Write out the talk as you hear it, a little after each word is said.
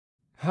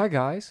Hi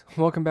guys,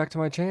 welcome back to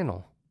my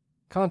channel.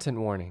 Content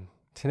warning.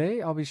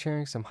 Today I'll be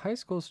sharing some high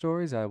school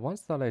stories I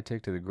once thought I'd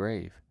take to the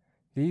grave.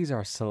 These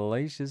are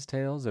salacious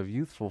tales of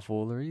youthful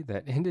foolery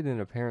that ended in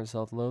apparent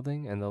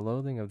self-loathing and the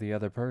loathing of the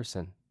other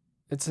person.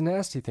 It's a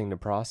nasty thing to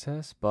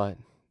process, but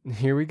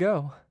here we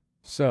go.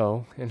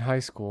 So, in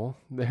high school,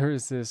 there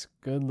is this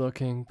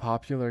good-looking,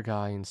 popular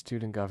guy in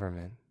student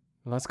government.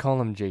 Let's call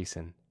him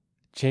Jason.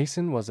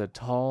 Jason was a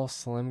tall,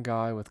 slim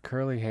guy with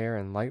curly hair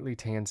and lightly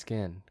tanned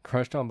skin,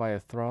 crushed on by a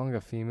throng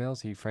of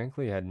females he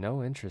frankly had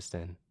no interest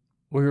in.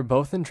 We were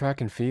both in track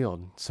and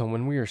field, so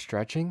when we were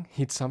stretching,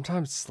 he'd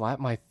sometimes slap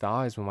my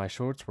thighs when my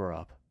shorts were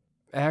up.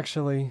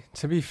 Actually,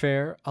 to be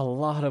fair, a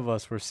lot of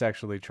us were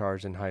sexually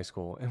charged in high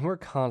school and were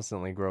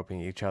constantly groping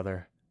each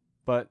other.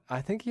 But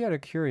I think he had a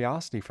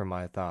curiosity for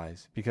my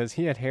thighs, because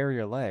he had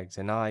hairier legs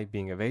and I,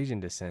 being of Asian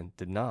descent,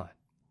 did not.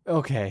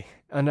 Okay,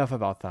 enough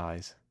about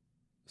thighs.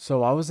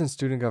 So I was in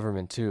student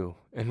government too,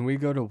 and we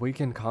go to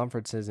weekend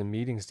conferences and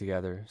meetings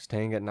together,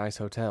 staying at nice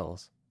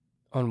hotels.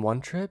 On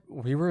one trip,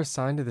 we were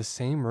assigned to the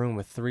same room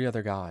with 3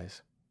 other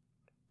guys.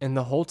 And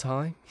the whole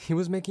time, he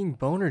was making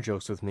boner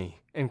jokes with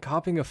me, and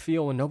copping a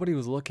feel when nobody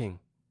was looking.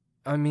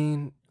 I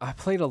mean, I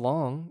played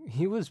along,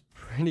 he was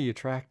pretty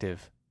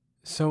attractive.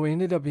 So we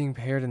ended up being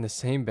paired in the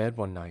same bed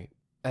one night.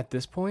 At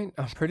this point,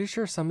 I'm pretty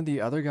sure some of the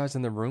other guys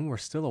in the room were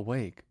still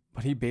awake,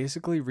 but he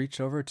basically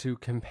reached over to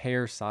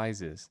compare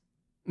sizes.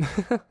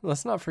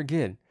 Let's not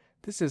forget,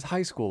 this is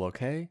high school,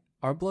 okay?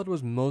 Our blood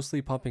was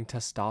mostly pumping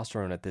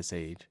testosterone at this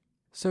age.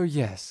 So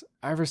yes,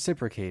 I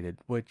reciprocated,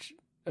 which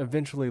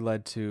eventually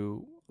led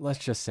to, let's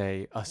just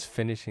say, us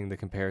finishing the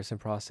comparison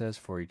process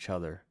for each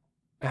other.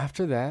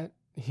 After that,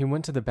 he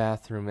went to the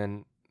bathroom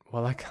and,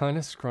 well, I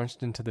kinda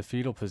scrunched into the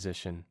fetal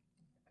position.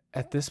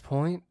 At this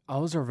point, I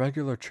was a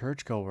regular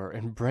churchgoer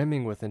and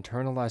brimming with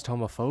internalized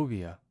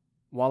homophobia.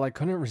 While I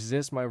couldn't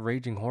resist my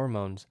raging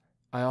hormones,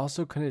 I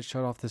also couldn't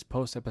shut off this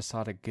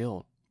post-episodic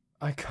guilt.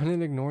 I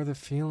couldn't ignore the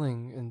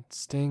feeling and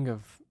sting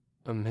of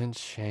immense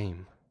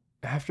shame.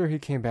 After he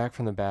came back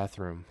from the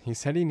bathroom, he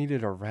said he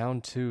needed a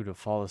round 2 to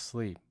fall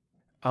asleep.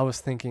 I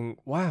was thinking,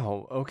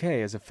 wow,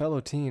 okay, as a fellow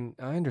teen,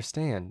 I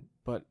understand,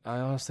 but I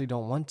honestly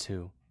don't want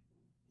to.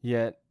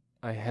 Yet,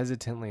 I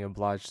hesitantly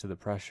obliged to the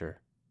pressure.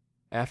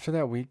 After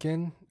that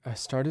weekend, I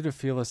started to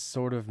feel a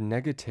sort of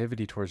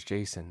negativity towards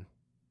Jason.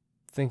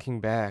 Thinking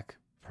back,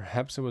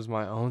 perhaps it was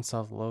my own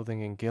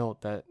self-loathing and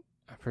guilt that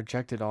I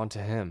projected onto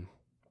him.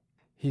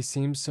 He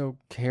seemed so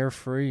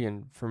carefree,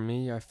 and for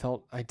me, I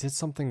felt I did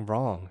something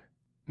wrong.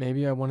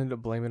 Maybe I wanted to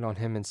blame it on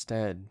him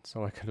instead,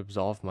 so I could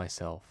absolve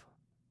myself.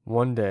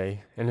 One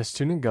day, in a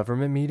student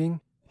government meeting,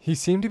 he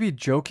seemed to be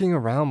joking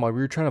around while we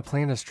were trying to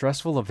plan a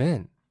stressful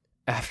event.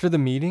 After the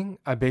meeting,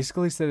 I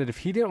basically said that if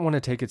he didn't want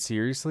to take it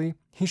seriously,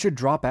 he should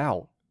drop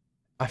out.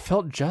 I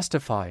felt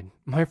justified.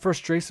 My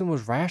frustration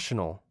was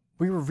rational.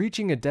 We were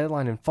reaching a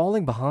deadline and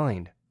falling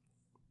behind.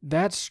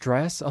 That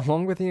stress,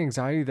 along with the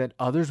anxiety that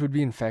others would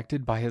be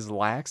infected by his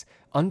lax,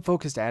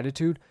 unfocused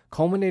attitude,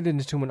 culminated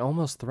into an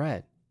almost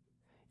threat.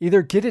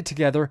 Either get it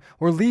together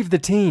or leave the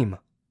team.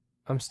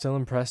 I'm still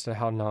impressed at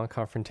how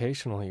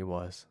non-confrontational he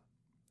was.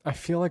 I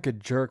feel like a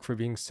jerk for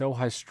being so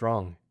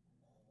high-strung.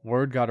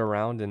 Word got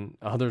around and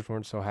others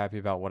weren't so happy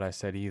about what I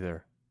said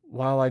either.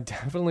 While I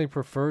definitely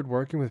preferred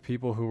working with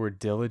people who were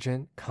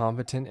diligent,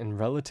 competent, and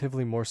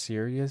relatively more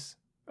serious,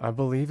 I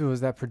believe it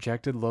was that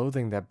projected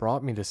loathing that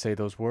brought me to say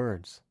those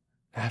words.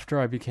 After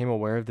I became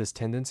aware of this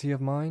tendency of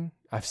mine,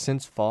 I've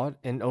since fought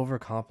and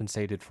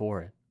overcompensated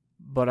for it.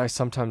 But I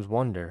sometimes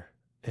wonder,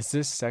 is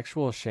this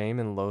sexual shame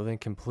and loathing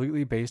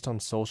completely based on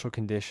social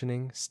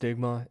conditioning,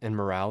 stigma, and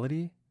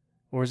morality?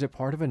 Or is it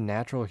part of a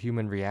natural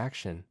human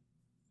reaction?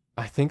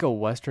 I think a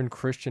Western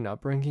Christian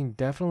upbringing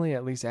definitely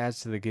at least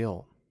adds to the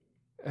guilt.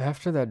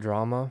 After that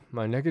drama,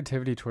 my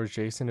negativity towards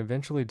Jason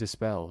eventually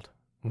dispelled.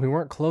 We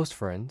weren't close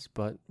friends,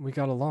 but we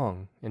got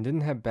along and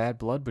didn't have bad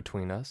blood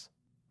between us.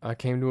 I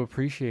came to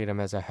appreciate him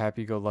as a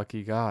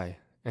happy-go-lucky guy,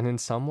 and in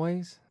some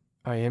ways,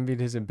 I envied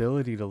his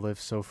ability to live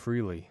so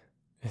freely.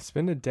 It's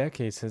been a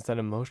decade since that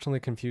emotionally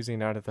confusing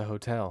night at the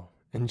hotel,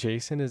 and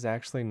Jason is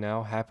actually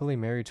now happily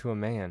married to a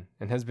man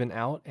and has been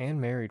out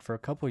and married for a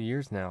couple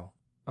years now.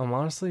 I'm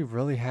honestly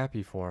really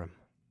happy for him.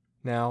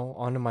 Now,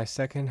 on to my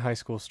second high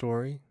school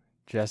story,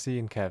 Jesse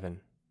and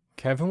Kevin.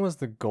 Kevin was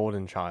the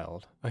golden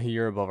child, a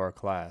year above our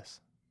class.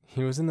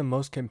 He was in the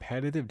most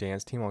competitive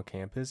dance team on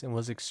campus and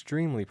was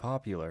extremely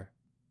popular.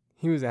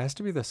 He was asked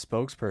to be the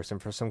spokesperson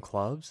for some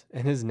clubs,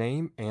 and his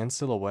name and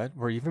silhouette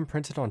were even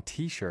printed on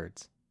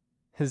t-shirts.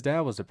 His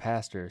dad was a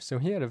pastor, so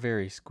he had a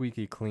very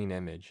squeaky clean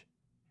image.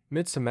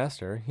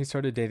 Mid-semester, he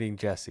started dating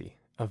Jessie,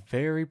 a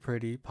very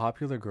pretty,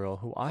 popular girl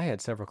who I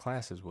had several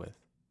classes with.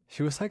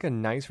 She was like a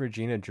nice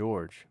Regina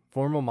George,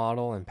 formal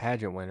model and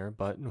pageant winner,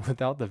 but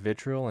without the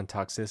vitriol and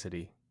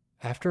toxicity.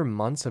 After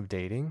months of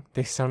dating,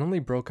 they suddenly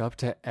broke up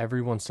to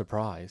everyone's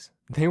surprise.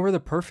 They were the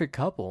perfect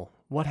couple.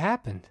 What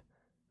happened?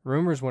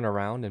 Rumors went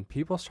around and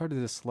people started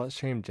to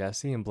slut-shame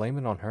Jessie and blame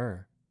it on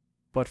her.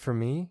 But for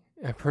me,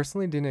 I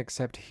personally didn't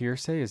accept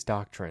hearsay as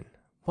doctrine.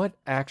 What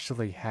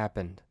actually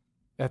happened?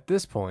 At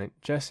this point,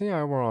 Jesse and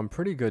I were on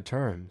pretty good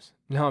terms.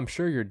 Now I'm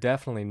sure you're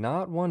definitely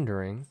not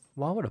wondering,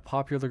 why would a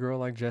popular girl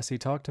like Jessie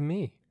talk to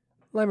me?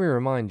 Let me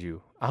remind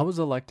you, I was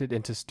elected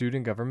into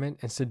student government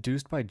and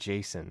seduced by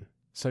Jason.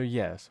 So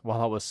yes, while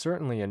I was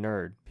certainly a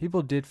nerd,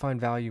 people did find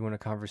value in a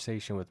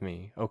conversation with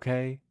me,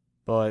 okay?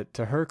 But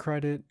to her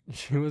credit,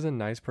 she was a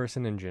nice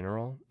person in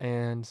general,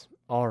 and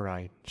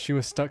alright, she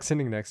was stuck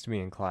sitting next to me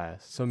in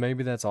class, so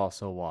maybe that's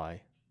also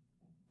why.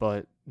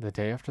 But the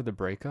day after the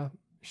breakup,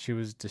 she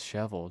was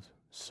disheveled,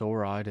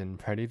 sore-eyed,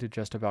 and ready to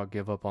just about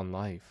give up on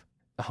life.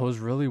 I was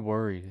really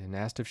worried and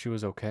asked if she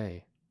was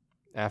okay.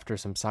 After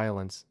some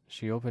silence,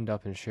 she opened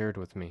up and shared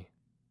with me.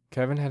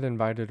 Kevin had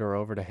invited her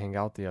over to hang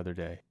out the other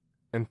day,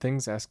 and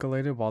things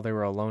escalated while they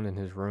were alone in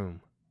his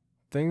room.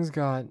 Things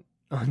got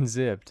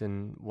unzipped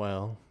and,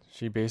 well,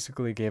 she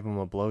basically gave him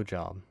a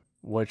blowjob,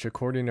 which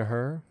according to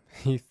her,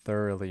 he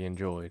thoroughly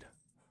enjoyed.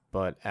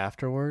 But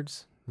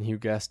afterwards, you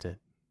guessed it,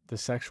 the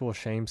sexual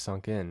shame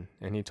sunk in,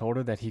 and he told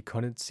her that he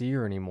couldn't see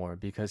her anymore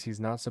because he's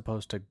not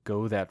supposed to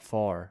go that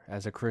far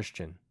as a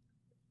Christian.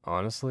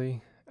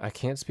 Honestly, I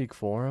can't speak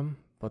for him,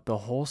 but the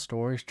whole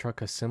story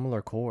struck a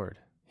similar chord.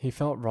 He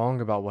felt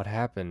wrong about what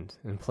happened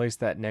and placed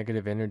that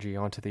negative energy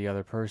onto the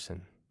other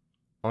person.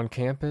 On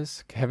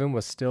campus, Kevin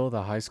was still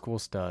the high school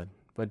stud,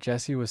 but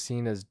Jessie was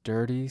seen as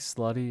dirty,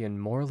 slutty, and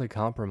morally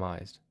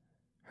compromised.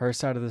 Her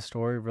side of the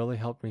story really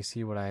helped me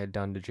see what I had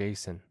done to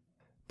Jason.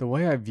 The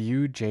way I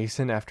viewed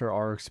Jason after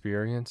our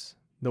experience,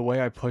 the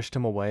way I pushed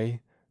him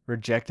away,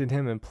 rejected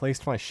him, and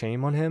placed my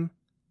shame on him,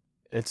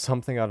 it's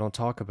something I don't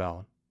talk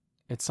about.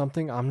 It's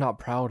something I'm not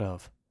proud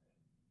of.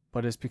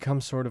 But it's become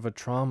sort of a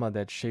trauma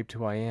that shaped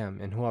who I am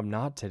and who I'm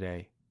not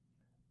today.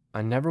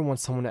 I never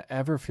want someone to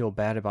ever feel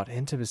bad about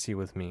intimacy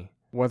with me,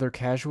 whether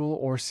casual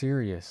or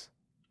serious.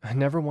 I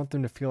never want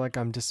them to feel like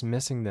I'm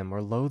dismissing them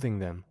or loathing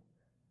them.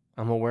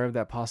 I'm aware of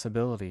that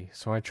possibility,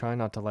 so I try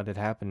not to let it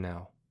happen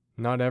now.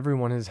 Not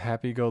everyone is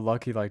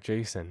happy-go-lucky like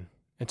Jason.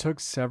 It took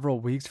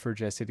several weeks for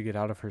Jessie to get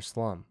out of her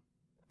slump.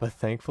 But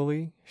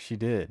thankfully, she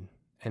did.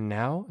 And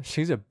now,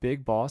 she's a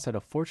big boss at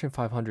a Fortune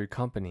 500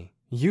 company.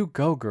 You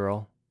go,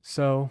 girl!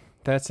 So,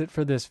 that's it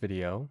for this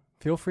video.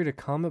 Feel free to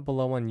comment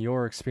below on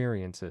your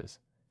experiences.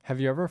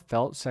 Have you ever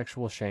felt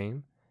sexual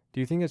shame?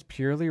 Do you think it's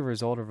purely a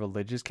result of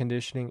religious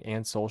conditioning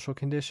and social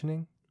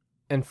conditioning?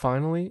 And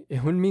finally,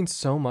 it would mean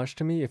so much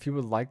to me if you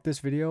would like this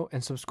video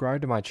and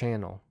subscribe to my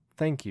channel.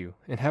 Thank you,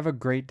 and have a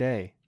great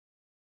day.